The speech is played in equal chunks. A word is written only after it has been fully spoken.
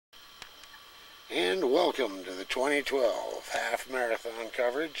And welcome to the 2012 half marathon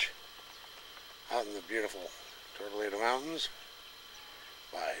coverage out in the beautiful Dove Mountains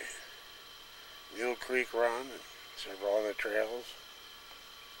by Mule Creek Run and several other trails.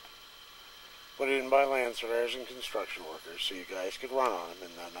 Put in by land surveyors and construction workers so you guys could run on them,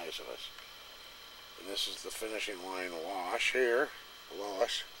 and that nice of us. And this is the finishing line wash here below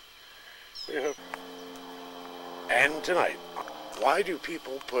us. And tonight, why do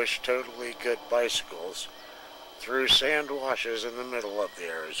people push totally good bicycles through sand washes in the middle of the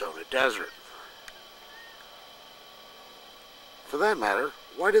Arizona desert? For that matter,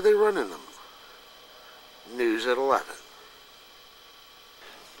 why do they run in them? News at 11.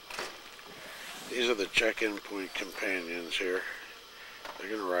 These are the check-in point companions here. They're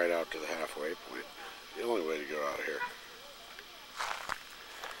going to ride out to the halfway point. The only way to go out here.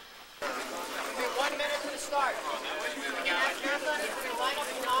 1 minute to the start. Line up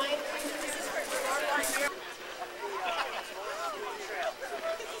in line.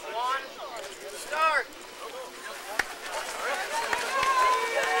 One, start.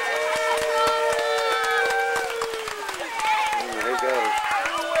 And there he goes.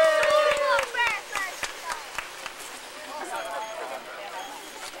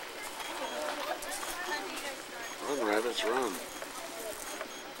 Run, rabbits, run.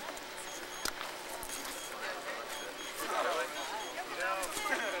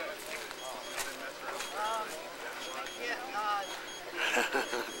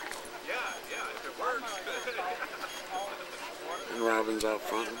 And Robin's out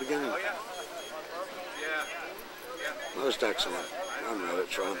front in the beginning. Oh, yeah. Yeah. Most excellent. Run,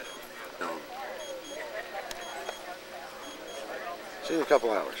 rabbits, run. No. See you in a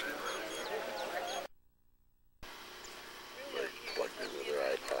couple hours. They're plugged into their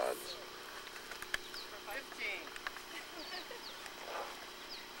iPods. 15.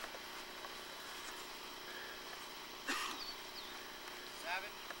 7,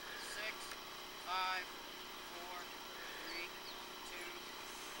 6, 5, 4, 3, 2,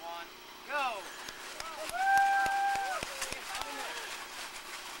 1, go!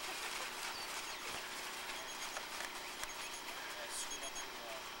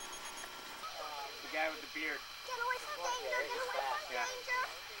 The guy with the beard. Get away from danger! Get away from Yeah. danger!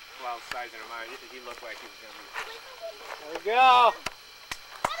 Well, sizing him out, he looked like he was going to be. There we go!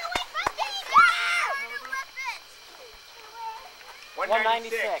 Get away from danger! You left it!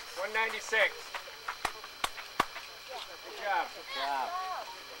 196. 196. Good job. Good job.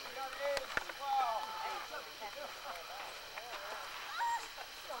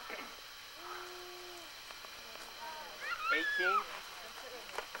 18.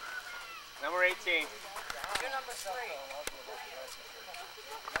 Number 18. You're number 3.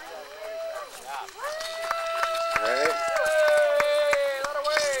 All right. Hey, let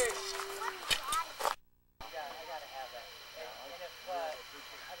away.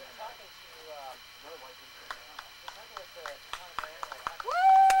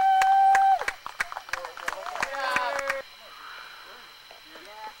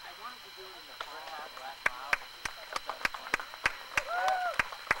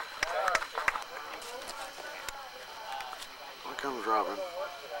 Here comes Robin.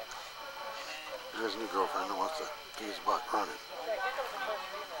 His new girlfriend that wants to get his butt running.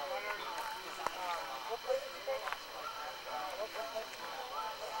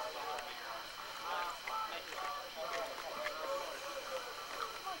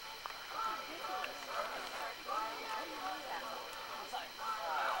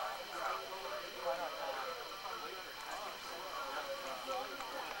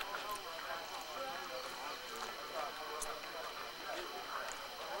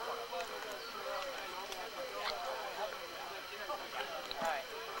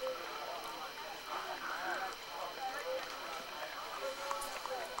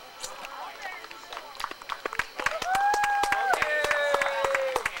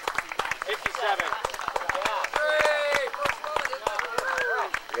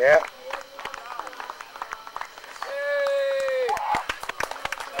 Yeah.